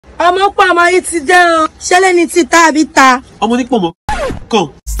Ọmọ pa ọmọ yìí ti jẹ́ o. Ṣẹlẹ̀ ni ti ta àbí ta. Ọmọ ní Ponmo. Come.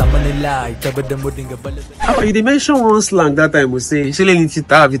 Papa, you mention one slang that time we say, Ṣẹlẹ̀ ni ti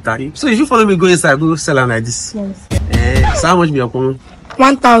ta àbí ta. So if you follow me go inside, go sell am like this. Yes. So how much be your Ponmo?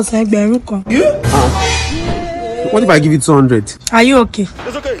 1,000 ẹgbẹ̀rún kan. What if I give you 200? Are you okay?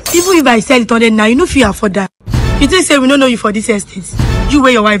 It's okay. Even if I sell it on now, you no fit afford that. You think say we don't know you for this estate? You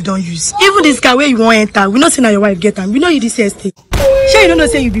where your wife don't use. Even this car where you want enter, we not say now your wife get them. We know you this estate. Sure you don't know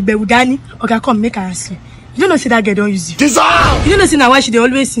say you be Bewudani? Okay, come make her answer. You don't know say that girl don't use you. Dissolve! You don't know say now why she dey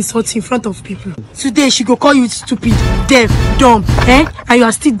always insult in front of people. Today she go call you stupid, deaf, dumb, and you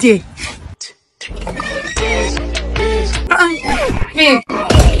are still there. Hey,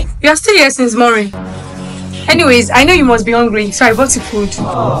 you are still here since morning. Anyways, I know you must be hungry, so I bought you food. Just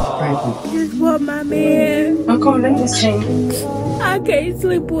want my man. Oh, come, let me sing. I can't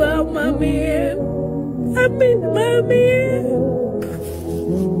sleep without my man. I miss my man.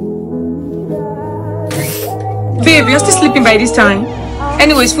 Babe, you're still sleeping by this time.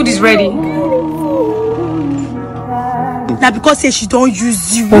 Anyways, food is ready. Now because say she don't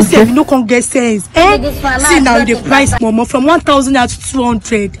use you, you say you no can get sense. See now the price Momo from 1,000 to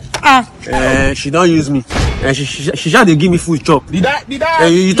 200. She don't use me. She just dey give me food chop. Did I?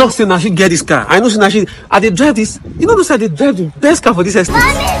 You talk say now she get this car. I know say now I dey drive this. You know say I dey drive the best car for this estate.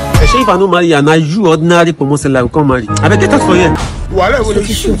 If I no marry her, now you ordinary Ponmo seller will come marry. I beg get out for here.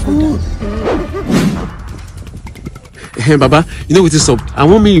 Hey Baba, you know what is up? I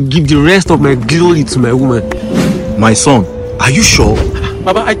want me to give the rest of my glory to my woman. My son, are you sure?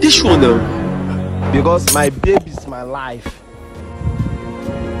 Baba, I did sure now. Because my baby is my life.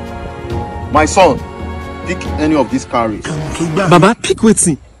 My son, pick any of these carries. Baba, pick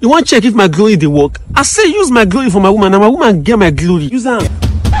waiting. You want check if my glory dey work? I say use my glory for my woman, and my woman get my glory. Use am.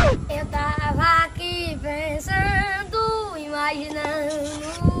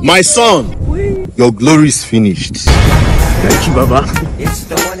 My son, your glory is finished. Thank you, Baba. It's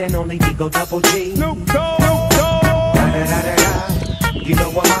the one and only Digo Double G. You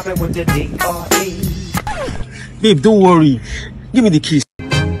know what happened with the D-R-E. Babe, don't worry. Give me the keys.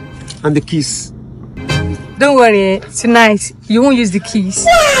 And the keys. Don't worry, tonight you won't use the keys.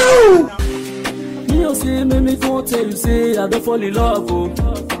 You say me can't tell you say I don't fall in love.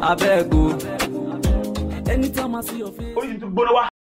 I beg you. Anytime I see your face.